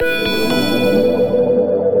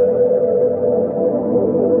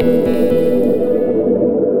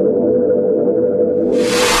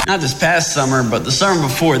Not this past summer, but the summer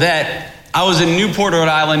before that, I was in Newport, Rhode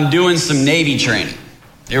Island doing some Navy training.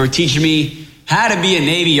 They were teaching me how to be a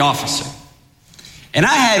Navy officer. And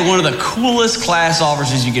I had one of the coolest class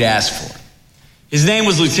officers you could ask for. His name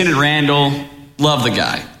was Lieutenant Randall. Loved the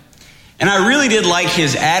guy. And I really did like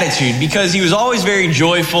his attitude because he was always very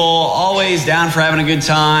joyful, always down for having a good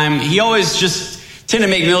time. He always just tended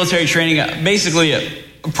to make military training basically a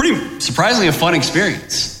pretty surprisingly a fun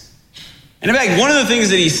experience. And in fact, one of the things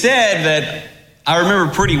that he said that I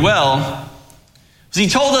remember pretty well was he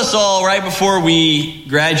told us all right before we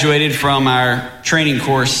graduated from our training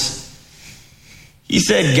course, he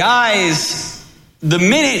said, guys, the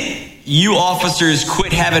minute you officers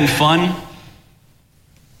quit having fun,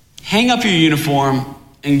 hang up your uniform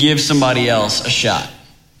and give somebody else a shot.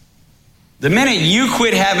 The minute you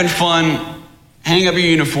quit having fun, hang up your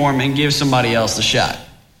uniform and give somebody else a shot.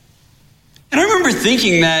 And I remember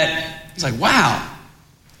thinking that, I was like, wow.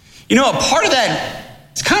 You know, a part of that,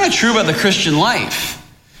 it's kind of true about the Christian life.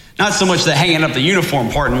 Not so much the hanging up the uniform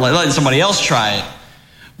part and letting somebody else try it,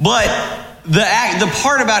 but the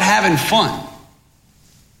part about having fun.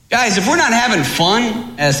 Guys, if we're not having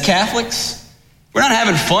fun as Catholics, if we're not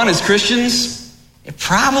having fun as Christians, it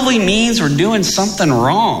probably means we're doing something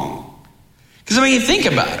wrong. Because I mean, you think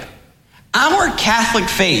about it. Our Catholic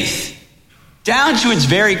faith, down to its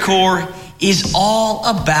very core, is all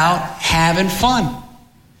about having fun.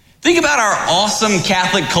 Think about our awesome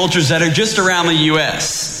Catholic cultures that are just around the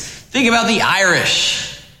U.S. Think about the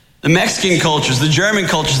Irish, the Mexican cultures, the German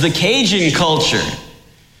cultures, the Cajun culture.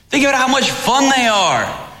 Think about how much fun they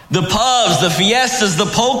are. The pubs, the fiestas, the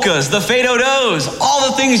polkas, the fado-dos, all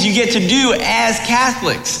the things you get to do as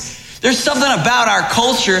Catholics. There's something about our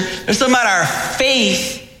culture, there's something about our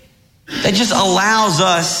faith that just allows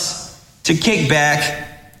us to kick back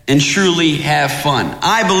and truly have fun.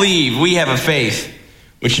 I believe we have a faith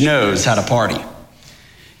which knows how to party.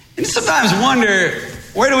 And sometimes wonder,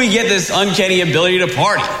 where do we get this uncanny ability to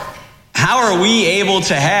party? How are we able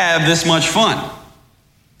to have this much fun?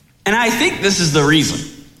 And I think this is the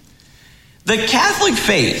reason. The Catholic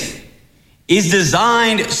faith is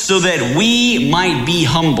designed so that we might be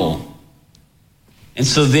humble, and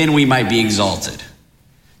so then we might be exalted.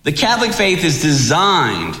 The Catholic faith is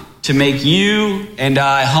designed to make you and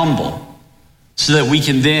I humble so that we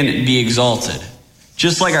can then be exalted.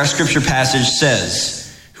 Just like our scripture passage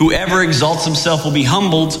says, whoever exalts himself will be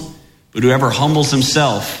humbled, but whoever humbles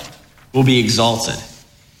himself will be exalted.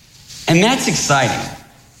 And that's exciting.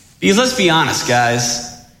 Because let's be honest, guys,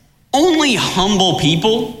 only humble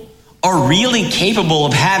people are really capable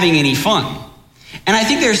of having any fun. And I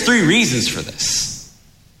think there's 3 reasons for this.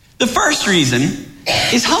 The first reason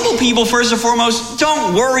is humble people, first and foremost,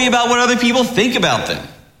 don't worry about what other people think about them.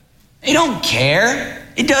 They don't care.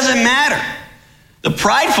 It doesn't matter. The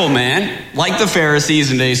prideful man, like the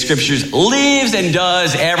Pharisees in today's scriptures, lives and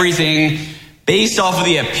does everything based off of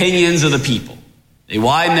the opinions of the people. They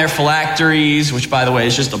widen their phylacteries, which, by the way,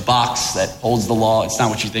 is just a box that holds the law. It's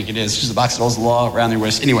not what you think it is. It's just a box that holds the law around their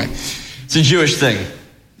wrist. Anyway, it's a Jewish thing.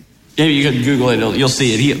 Maybe you can Google it. You'll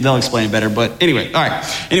see it. They'll explain it better. But anyway, all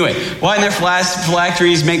right. Anyway, widen their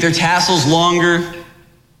phylacteries, make their tassels longer.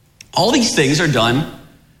 All these things are done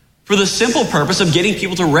for the simple purpose of getting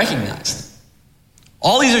people to recognize them.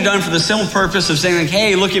 All these are done for the simple purpose of saying, like,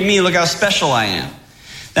 hey, look at me. Look how special I am.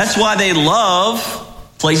 That's why they love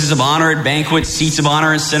places of honor at banquets, seats of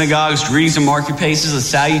honor in synagogues, greetings in marketplaces, a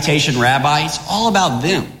salutation rabbi. It's all about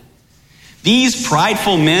them. These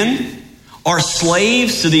prideful men are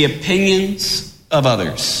slaves to the opinions of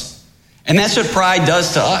others. And that's what pride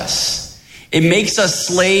does to us. It makes us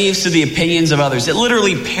slaves to the opinions of others. It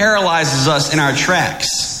literally paralyzes us in our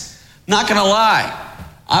tracks. Not going to lie.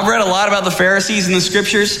 I've read a lot about the Pharisees in the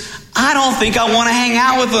scriptures. I don't think I want to hang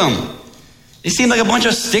out with them. They seem like a bunch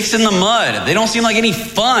of sticks in the mud. They don't seem like any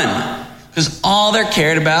fun because all they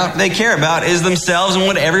care about is themselves and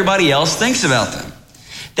what everybody else thinks about them.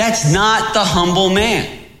 That's not the humble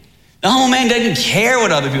man. The humble man doesn't care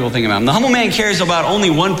what other people think about him. The humble man cares about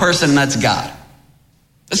only one person, and that's God.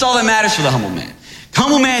 That's all that matters for the humble man. The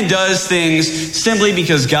humble man does things simply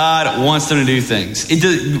because God wants them to do things.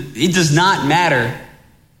 It does not matter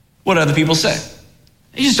what other people say.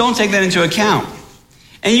 They just don't take that into account.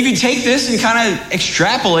 And you can take this and kind of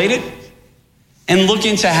extrapolate it and look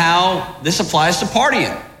into how this applies to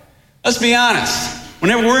partying. Let's be honest.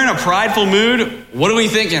 Whenever we're in a prideful mood, what are we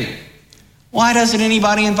thinking? Why doesn't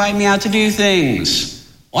anybody invite me out to do things?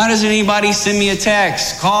 Why doesn't anybody send me a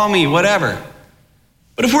text, call me, whatever?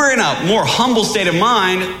 But if we're in a more humble state of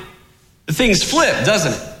mind, the things flip,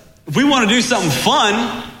 doesn't it? If we want to do something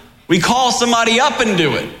fun, We call somebody up and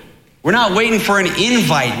do it. We're not waiting for an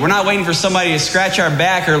invite. We're not waiting for somebody to scratch our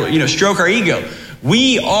back or, stroke our ego.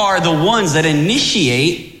 We are the ones that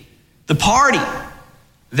initiate the party.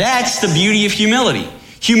 That's the beauty of humility.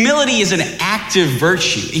 Humility is an active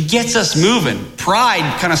virtue. It gets us moving.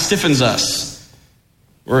 Pride kind of stiffens us.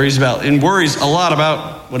 Worries a lot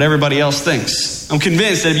about what everybody else thinks. I'm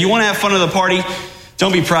convinced that if you want to have fun at the party,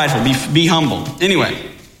 don't be prideful, be humble. Anyway,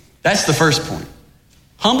 that's the first point.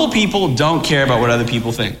 Humble people don't care about what other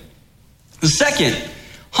people think. The second,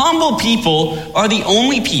 humble people are the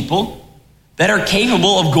only people that are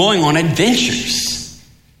capable of going on adventures.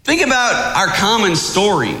 Think about our common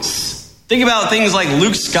stories. Think about things like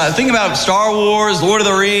think about Star Wars, Lord of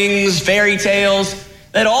the Rings, fairy tales.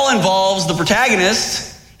 That all involves the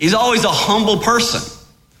protagonist is always a humble person.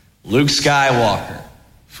 Luke Skywalker,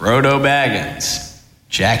 Frodo Baggins,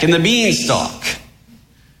 Jack and the Beanstalk.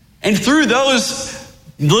 And through those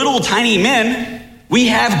little tiny men, we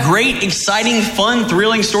have great, exciting, fun,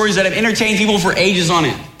 thrilling stories that have entertained people for ages on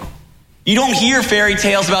end. You don't hear fairy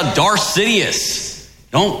tales about Darth Sidious.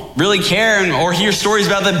 Don't really care or hear stories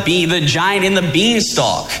about the giant in the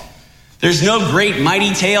beanstalk. There's no great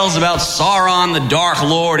mighty tales about Sauron, the Dark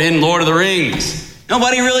Lord in Lord of the Rings.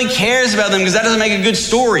 Nobody really cares about them because that doesn't make a good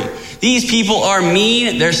story. These people are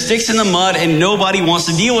mean, they're sticks in the mud, and nobody wants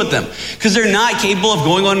to deal with them because they're not capable of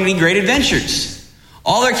going on any great adventures.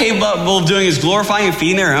 All they're capable of doing is glorifying and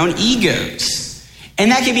feeding their own egos. And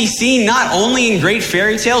that can be seen not only in great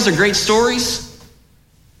fairy tales or great stories,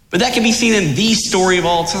 but that can be seen in the story of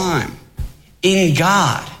all time, in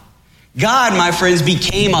God. God, my friends,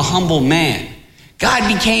 became a humble man.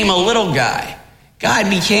 God became a little guy. God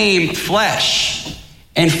became flesh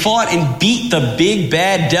and fought and beat the big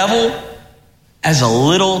bad devil as a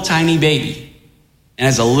little tiny baby and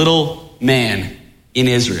as a little man in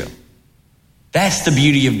Israel. That's the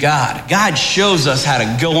beauty of God. God shows us how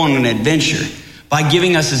to go on an adventure by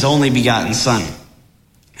giving us his only begotten Son.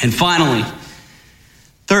 And finally,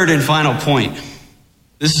 third and final point.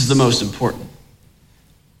 This is the most important.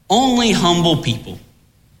 Only humble people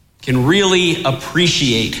can really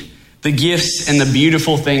appreciate the gifts and the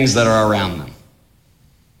beautiful things that are around them.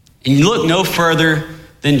 And you look no further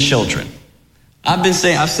than children. I've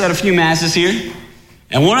said a few masses here,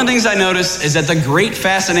 and one of the things I noticed is that the great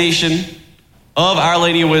fascination of Our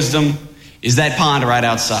Lady of Wisdom is that pond right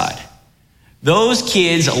outside. Those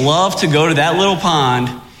kids love to go to that little pond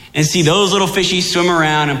and see those little fishies swim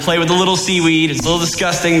around and play with the little seaweed. It's a little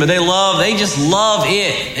disgusting, but they just love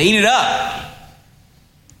it. They eat it up.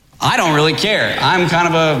 I don't really care. I'm kind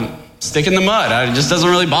of a stick in the mud. It just doesn't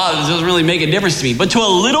really bother. It doesn't really make a difference to me. But to a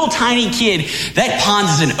little tiny kid, that pond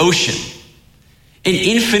is an ocean, an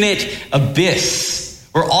infinite abyss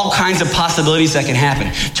where all kinds of possibilities that can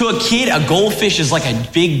happen. To a kid, a goldfish is like a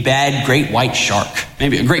big, bad, great white shark.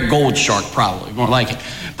 Maybe a great gold shark, probably, more like it.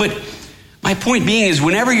 But my point being is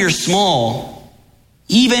whenever you're small,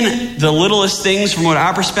 even the littlest things from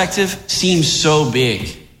our perspective seem so big.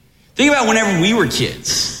 Think about whenever we were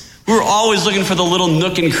kids. We were always looking for the little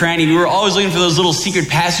nook and cranny. We were always looking for those little secret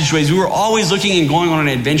passageways. We were always looking and going on an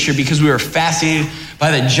adventure because we were fascinated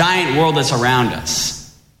by the giant world that's around us.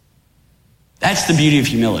 That's the beauty of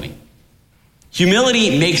humility.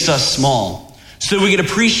 Humility makes us small so that we can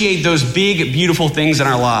appreciate those big, beautiful things in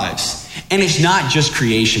our lives. And it's not just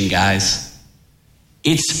creation, guys.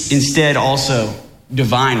 It's instead also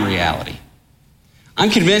divine reality.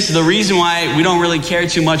 I'm convinced the reason why we don't really care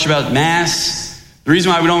too much about Mass, the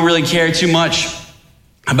reason why we don't really care too much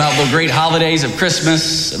about the great holidays of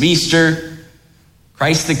Christmas, of Easter,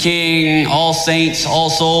 Christ the King, All Saints,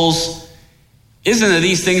 All Souls, isn't that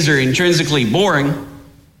these things are intrinsically boring,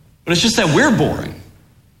 but it's just that we're boring.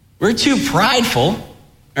 We're too prideful,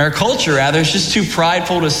 our culture rather, is just too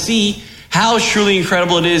prideful to see how truly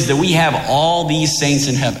incredible it is that we have all these saints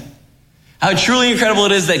in heaven. How truly incredible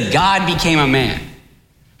it is that God became a man.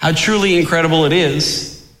 How truly incredible it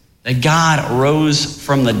is that God rose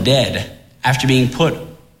from the dead after being put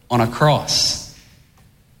on a cross.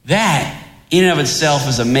 That, in and of itself,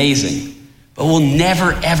 is amazing. But we'll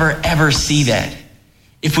never, ever, ever see that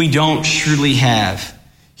if we don't truly have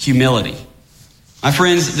humility. My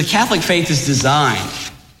friends, the Catholic faith is designed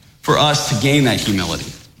for us to gain that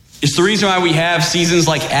humility. It's the reason why we have seasons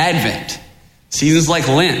like Advent, seasons like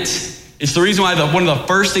Lent. It's the reason why one of the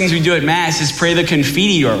first things we do at Mass is pray the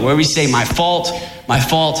Confiteor, where we say, my fault,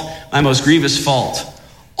 my most grievous fault.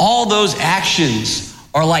 All those actions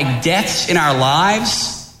are like deaths in our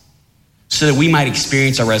lives so that we might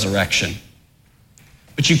experience a resurrection.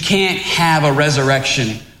 But you can't have a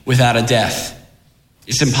resurrection without a death.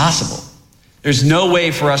 It's impossible. There's no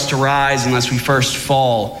way for us to rise unless we first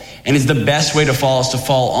fall and it's the best way to fall is to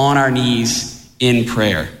fall on our knees in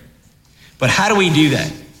prayer. But how do we do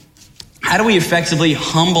that? How do we effectively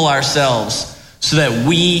humble ourselves so that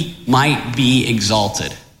we might be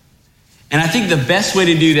exalted? And I think the best way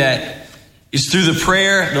to do that is through the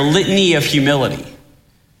prayer, the Litany of Humility.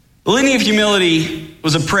 The Litany of Humility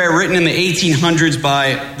was a prayer written in the 1800s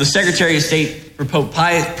by the Secretary of State for Pope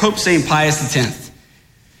St. Pius X.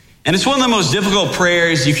 And it's one of the most difficult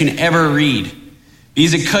prayers you can ever read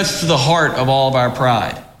because it cuts to the heart of all of our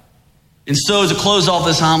pride. And so to close off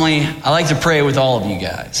this homily, I like to pray with all of you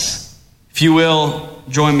guys. If you will,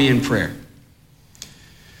 join me in prayer.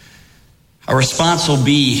 Our response will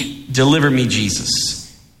be, deliver me,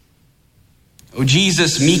 Jesus. O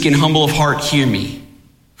Jesus, meek and humble of heart, hear me.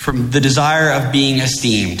 From the desire of being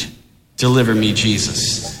esteemed, deliver me,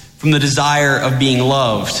 Jesus. From the desire of being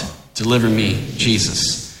loved, deliver me,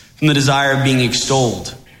 Jesus. From the desire of being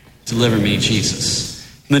extolled, deliver me, Jesus.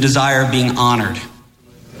 From the desire of being honored,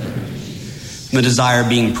 from the desire of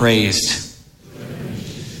being praised,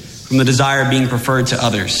 from the desire of being preferred to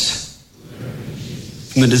others,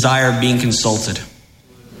 from the desire of being consulted,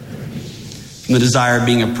 from the desire of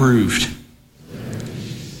being approved,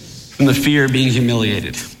 from the fear of being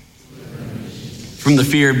humiliated, from the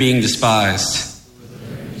fear of being despised,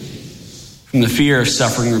 from the fear of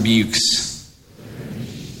suffering rebukes,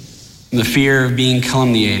 from the fear of being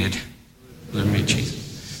calumniated, deliver me,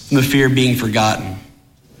 Jesus. From the fear of being forgotten,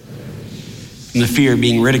 from the fear of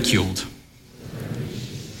being ridiculed,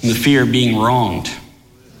 from the fear of being wronged,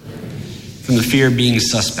 from the fear of being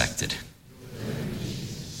suspected.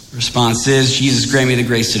 The response is, Jesus, grant me the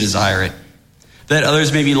grace to desire it. That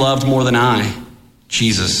others may be loved more than I.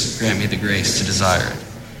 Jesus, grant me the grace to desire it.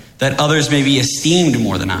 That others may be esteemed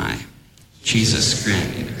more than I. Jesus,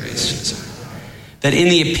 grant me the grace to desire it. That in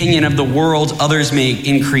the opinion of the world, others may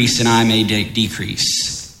increase and I may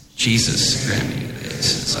decrease. Jesus, grant me the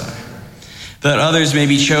grace to desire it. That others may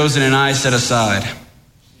be chosen and I set aside.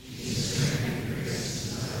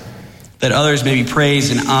 That others may be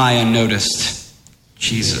praised and I unnoticed.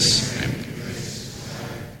 Jesus, grant me the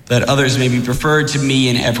grace. That others may be preferred to me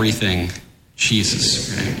in everything.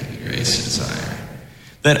 Jesus, grant me the grace to desire.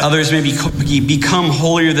 That others may become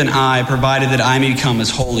holier than I, provided that I may become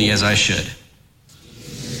as holy as I should.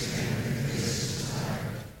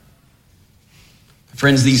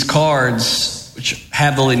 Friends, these cards, which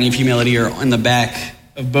have the Litany of Humility, are on the back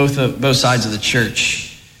of both sides of the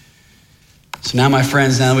church. So now, my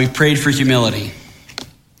friends, now that we've prayed for humility,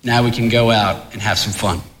 now we can go out and have some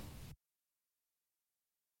fun.